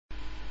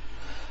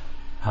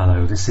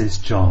Hello, this is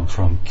John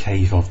from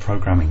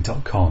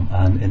caveofprogramming.com,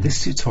 and in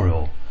this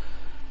tutorial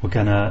we're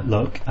going to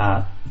look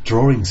at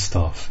drawing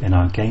stuff in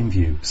our game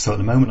view. So at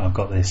the moment I've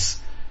got this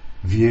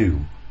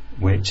view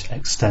which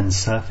extends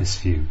surface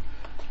view,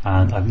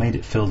 and I've made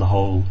it fill the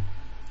whole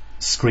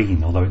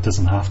screen, although it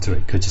doesn't have to.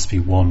 It could just be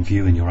one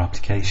view in your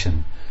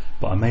application,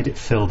 but I made it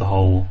fill the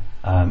whole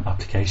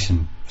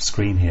application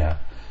screen here,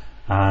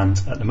 and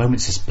at the moment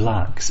it's just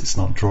black because it's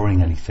not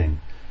drawing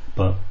anything.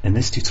 But in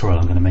this tutorial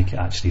I'm going to make it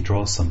actually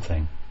draw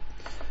something,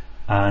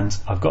 and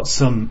I've got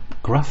some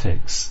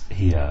graphics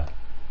here,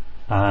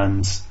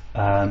 and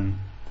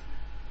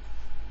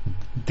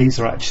these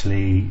are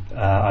actually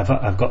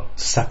I've got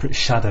separate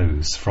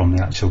shadows from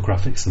the actual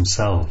graphics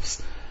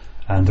themselves,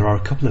 and there are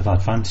a couple of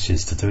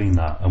advantages to doing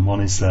that. And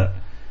one is that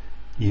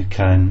you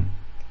can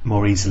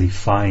more easily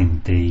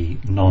find the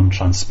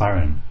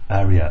non-transparent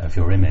area of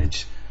your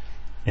image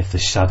if the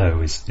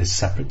shadow is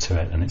separate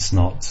to it and it's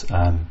not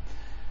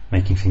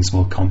making things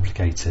more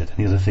complicated. And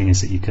the other thing is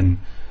that you can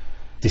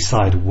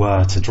decide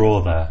where to draw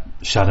the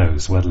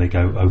shadows, whether they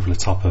go over the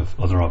top of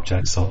other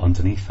objects or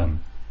underneath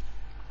them.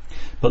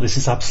 But this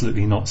is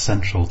absolutely not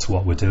central to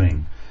what we're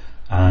doing,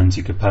 and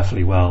you could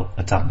perfectly well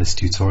adapt this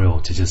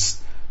tutorial to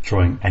just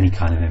drawing any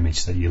kind of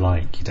image that you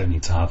like. You don't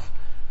need to have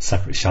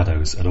separate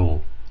shadows at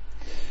all.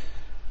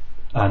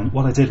 And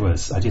what I did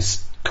was I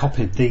just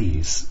copied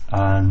these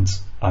and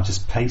I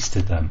just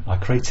pasted them. I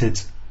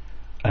created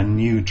a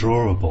new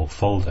drawable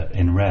folder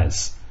in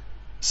Res.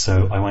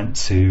 So I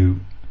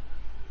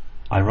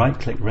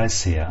right-clicked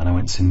Res here and I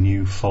went to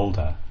New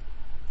Folder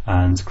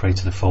and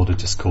created a folder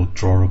just called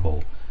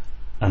Drawable,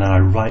 and then I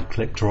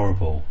right-clicked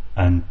Drawable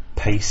and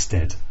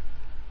pasted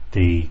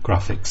the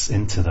graphics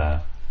into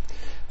there.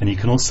 And you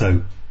can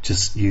also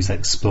just use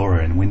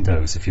Explorer in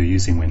Windows, if you're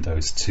using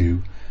Windows,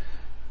 to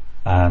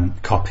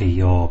copy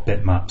your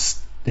bitmaps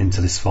into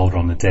this folder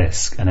on the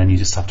disk, and then you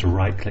just have to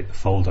right-click the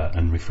folder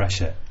and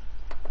refresh it.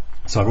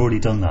 So I've already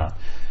done that,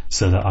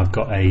 so that I've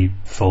got a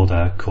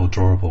folder called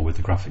Drawable with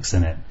the graphics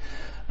in it.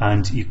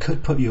 And you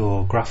could put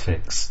your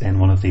graphics in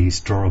one of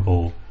these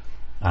Drawable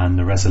and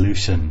the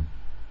resolution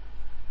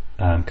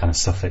kind of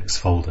suffix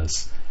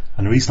folders.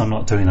 And the reason I'm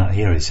not doing that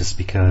here is just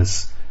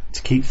because,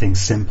 to keep things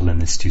simple in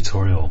this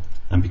tutorial,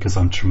 and because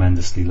I'm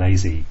tremendously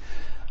lazy,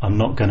 I'm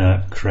not going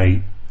to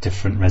create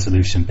different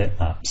resolution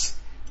bitmaps.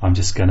 I'm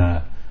just going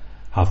to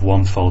have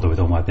one folder with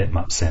all my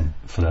bitmaps in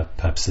for the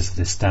purposes of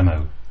this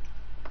demo.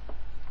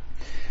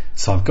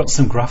 So I've got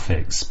some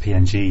graphics,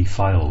 PNG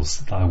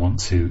files, that I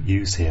want to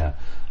use here,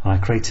 and I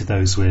created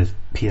those with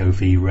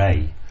POV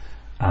Ray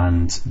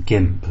and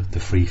GIMP, the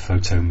free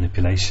photo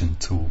manipulation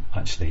tool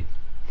actually.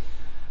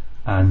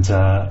 And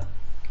I'm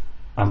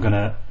going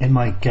to, in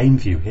my game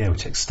view here,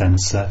 which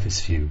extends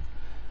surface view,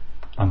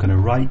 I'm going to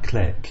right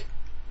click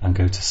and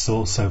go to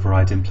Source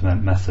Override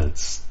Implement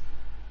Methods,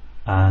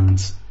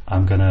 and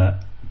I'm going to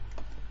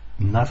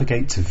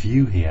navigate to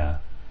View here,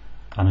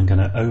 and I'm going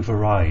to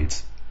override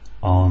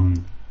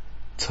on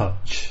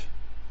touch.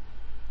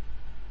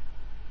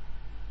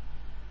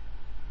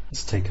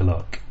 Let's take a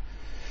look.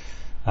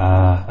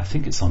 I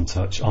think it's on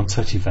touch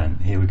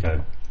event. Here we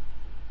go.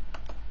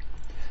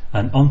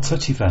 And on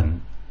touch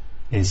event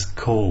is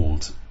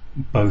called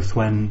both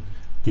when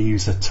the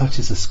user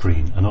touches a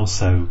screen, and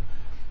also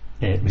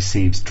it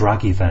receives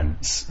drag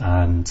events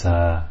and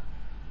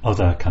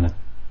other kind of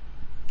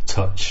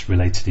touch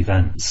related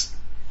events.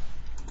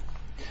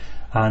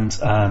 And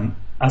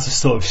as a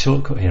sort of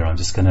shortcut here, I'm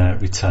just going to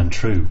return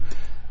true.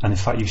 And in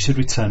fact, you should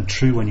return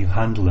true when you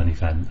handle an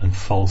event and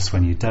false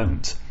when you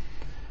don't.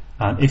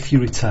 And if you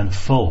return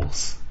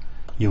false,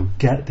 you'll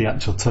get the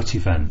actual touch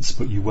events,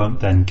 but you won't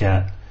then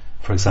get,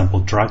 for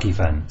example, drag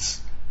events,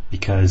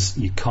 because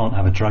you can't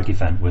have a drag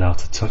event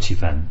without a touch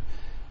event.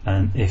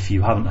 And if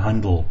you haven't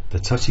handled the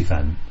touch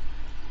event,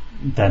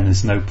 then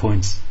there's no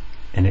point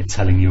in it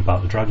telling you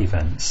about the drag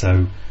event.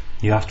 So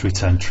you have to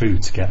return true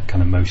to get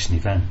kind of motion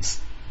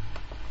events.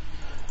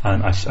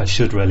 And I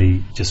should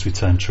really just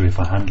return true if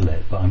I handle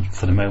it, but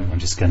for the moment I'm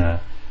just going to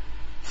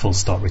full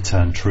stop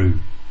return true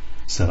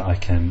so that I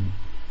can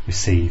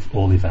receive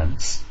all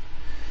events.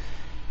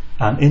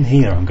 And in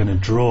here I'm going to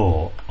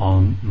draw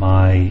on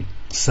my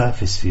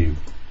surface view,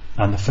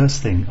 and the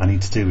first thing I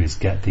need to do is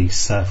get the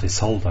surface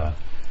holder,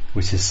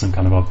 which is some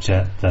kind of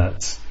object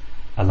that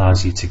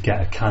allows you to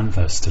get a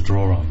canvas to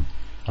draw on.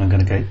 And I'm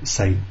going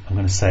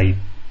to say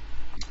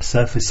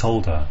surface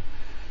holder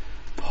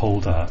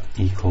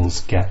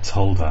equals get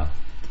holder.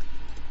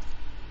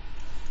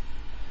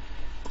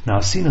 Now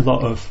I've seen a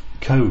lot of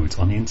code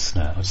on the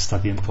internet, I'll just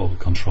add the import with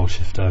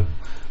Ctrl-Shift-O,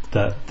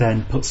 that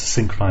then puts a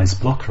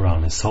synchronized block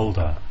around this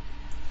holder,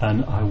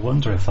 and I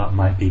wonder if that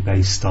might be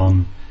based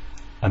on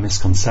a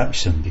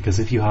misconception, because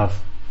if you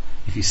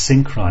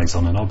synchronize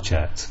on an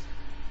object,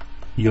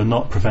 you're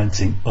not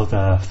preventing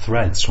other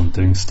threads from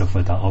doing stuff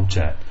with that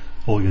object.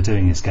 All you're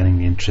doing is getting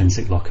the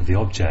intrinsic lock of the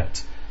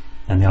object,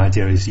 and the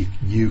idea is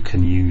you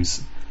can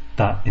use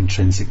that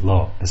intrinsic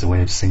lock as a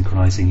way of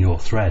synchronizing your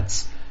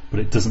threads, but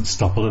it doesn't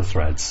stop other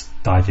threads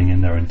diving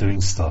in there and doing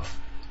stuff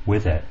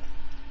with it.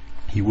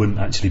 You wouldn't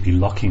actually be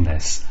locking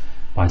this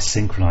by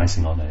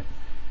synchronizing on it,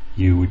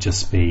 you would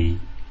just be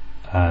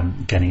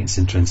getting its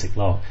intrinsic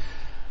lock.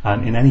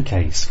 And in any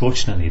case,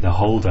 fortunately, the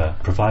holder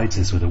provides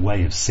us with a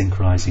way of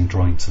synchronizing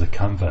drawing to the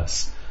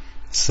canvas.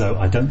 So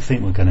I don't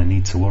think we're going to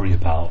need to worry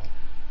about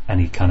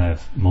any kind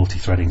of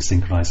multi-threading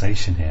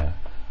synchronization here.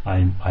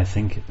 I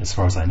think, as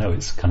far as I know,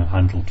 it's kind of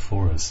handled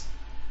for us.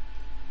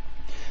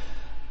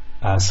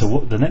 So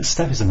what the next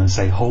step is, I'm going to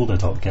say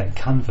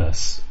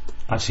holder.getCanvas.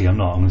 Actually, I'm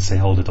not. I'm going to say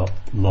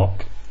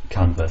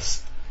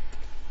holder.lockCanvas.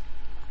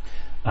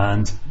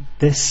 And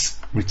this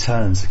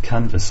returns a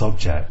canvas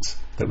object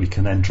that we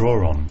can then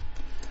draw on.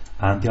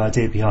 And the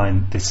idea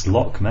behind this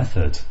lock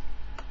method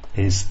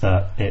is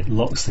that it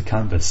locks the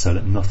canvas so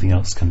that nothing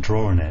else can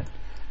draw on it,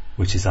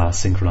 which is our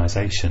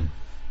synchronization.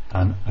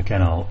 And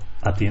again, I'll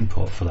add the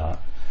input for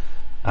that.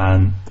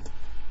 And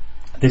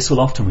this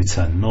will often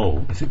return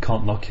null. If it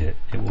can't lock it,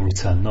 it will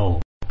return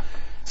null.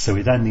 So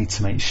we then need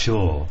to make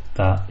sure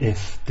that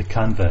if the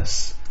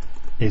canvas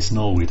is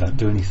null, we don't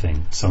do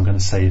anything. So I'm going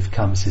to say if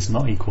canvas is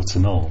not equal to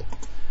null,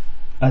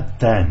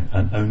 then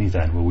and only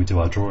then will we do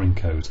our drawing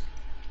code.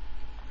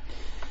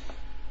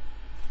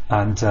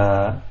 And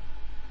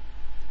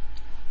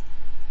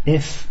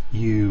if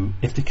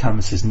the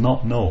canvas is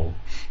not null,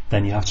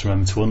 then you have to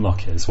remember to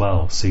unlock it as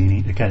well. So you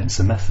need, again, it's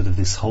a method of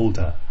this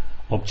holder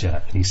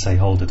object, and you say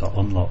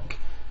holder.unlock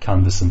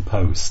canvas and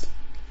post,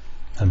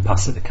 and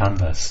pass it the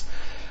canvas.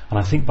 And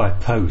I think by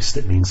post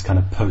it means kind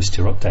of post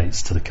your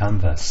updates to the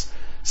canvas.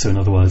 So in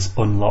other words,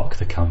 unlock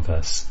the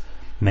canvas,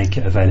 make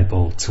it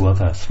available to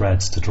other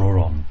threads to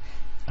draw on,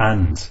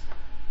 and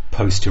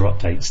post your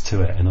updates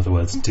to it. In other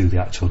words, do the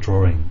actual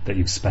drawing that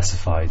you've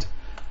specified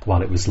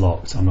while it was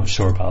locked. I'm not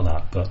sure about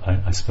that, but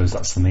I suppose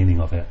that's the meaning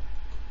of it.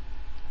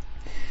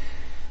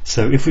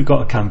 So if we've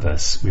got a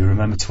canvas, we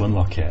remember to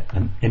unlock it,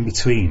 and in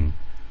between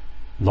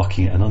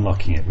locking it and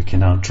unlocking it, we can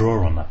now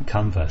draw on that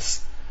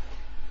canvas.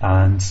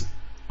 And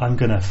I'm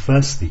going to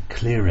firstly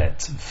clear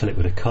it, fill it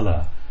with a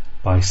colour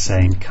by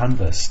saying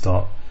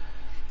canvas.draw,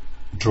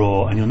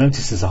 and you'll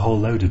notice there's a whole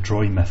load of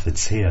drawing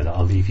methods here that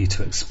I'll leave you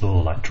to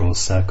explore, like draw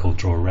circle,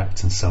 draw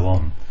rect, and so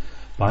on.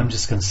 But I'm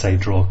just going to say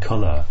draw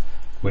colour,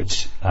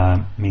 which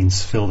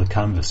means fill the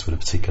canvas with a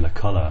particular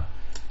colour,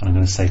 and I'm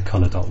going to say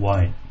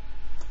colour.white,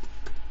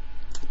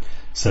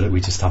 so that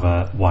we just have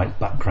a white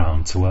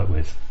background to work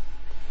with.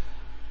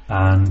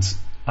 And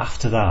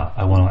after that,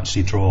 I want to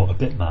actually draw a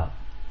bitmap.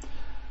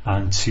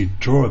 And to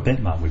draw a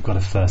bitmap, we've got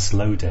to first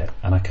load it,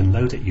 and I can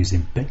load it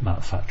using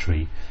Bitmap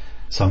Factory.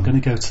 So I'm going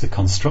to go to the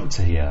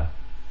constructor here,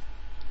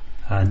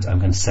 and I'm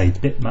going to say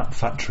Bitmap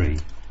Factory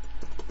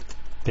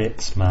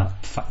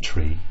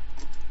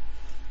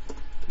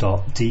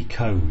dot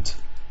decode.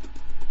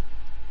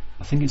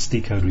 I think it's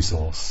decode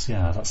resource.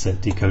 Yeah, that's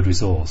it, decode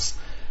resource.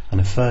 And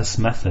the first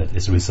method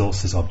is a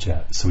resources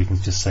object, so we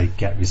can just say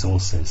get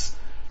resources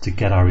to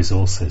get our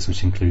resources,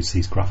 which includes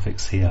these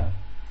graphics here.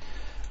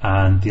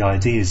 And the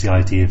ID is the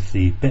ID of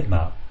the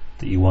bitmap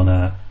that you want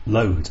to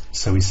load.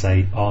 So we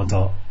say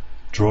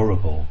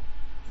r.drawable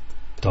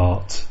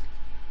dot,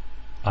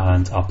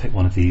 and I'll pick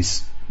one of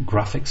these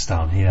graphics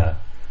down here,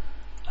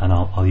 and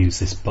I'll use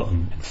this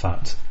button, in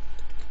fact.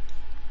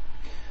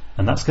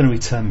 And that's going to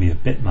return me a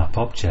bitmap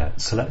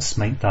object. So let's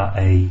make that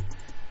a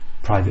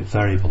private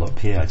variable up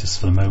here just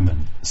for the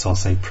moment. So I'll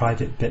say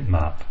private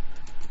bitmap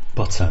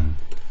button,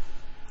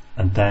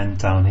 and then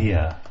down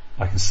here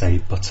I can say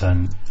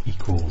button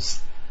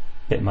equals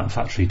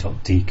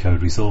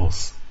bitmapfactory.decode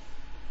resource,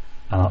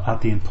 and I'll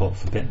add the input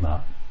for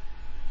bitmap.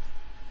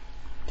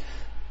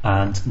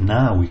 And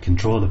now we can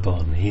draw the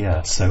button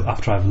here. So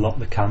after I've locked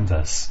the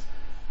canvas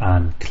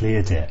and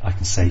cleared it, I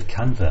can say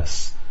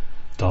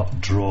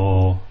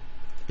canvas.draw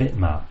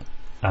bitmap,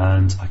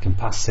 and I can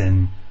pass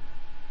in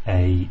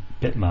a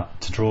bitmap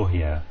to draw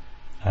here,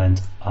 and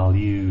I'll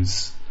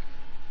use,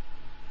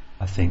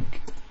 I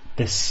think,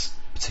 this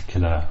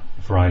particular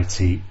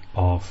variety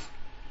of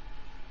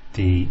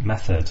the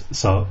method.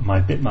 So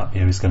my bitmap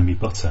here is going to be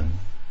button,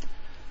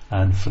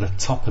 and for the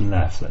top and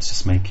left, let's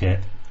just make it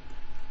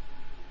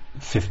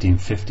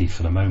 1550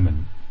 for the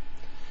moment.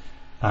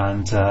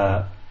 And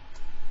I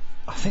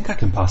think I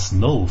can pass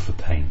null for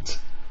paint.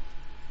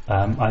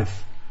 I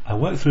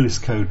worked through this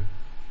code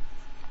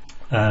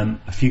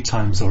a few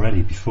times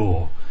already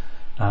before,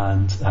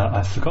 and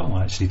I've forgotten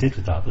what I actually did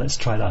with that, but let's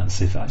try that and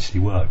see if it actually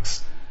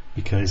works,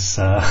 because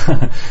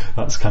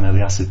that's kind of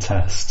the acid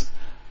test.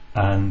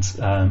 And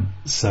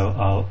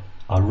so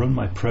I'll run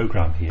my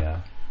program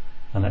here,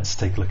 and let's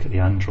take a look at the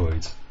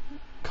Android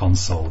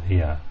console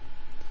here.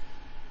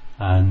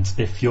 And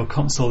if your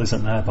console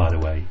isn't there, by the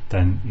way,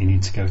 then you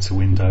need to go to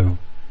Window,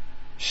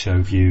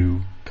 Show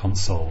View,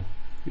 Console,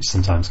 which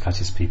sometimes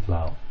catches people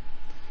out.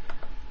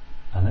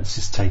 And let's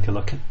just take a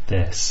look at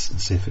this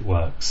and see if it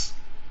works,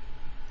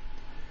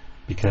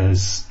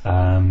 because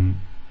oh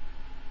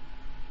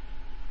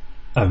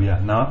yeah,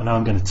 now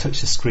I'm going to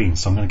touch the screen.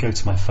 So I'm going to go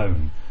to my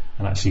phone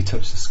and actually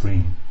touch the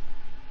screen,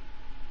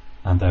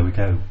 and there we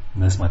go,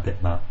 and there's my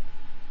bitmap.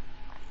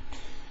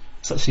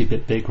 It's actually a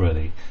bit big,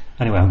 really.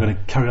 Anyway, I'm going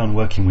to carry on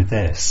working with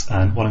this,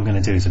 and what I'm going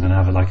to do is I'm going to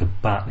have like a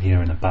bat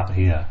here and a bat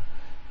here,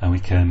 and we're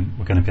going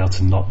to be able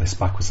to knock this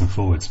backwards and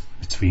forwards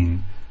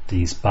between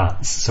these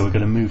bats. So we're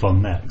going to move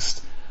on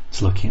next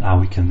to looking at how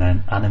we can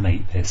then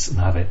animate this and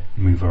have it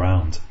move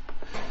around.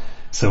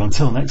 So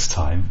until next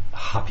time,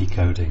 happy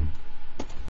coding.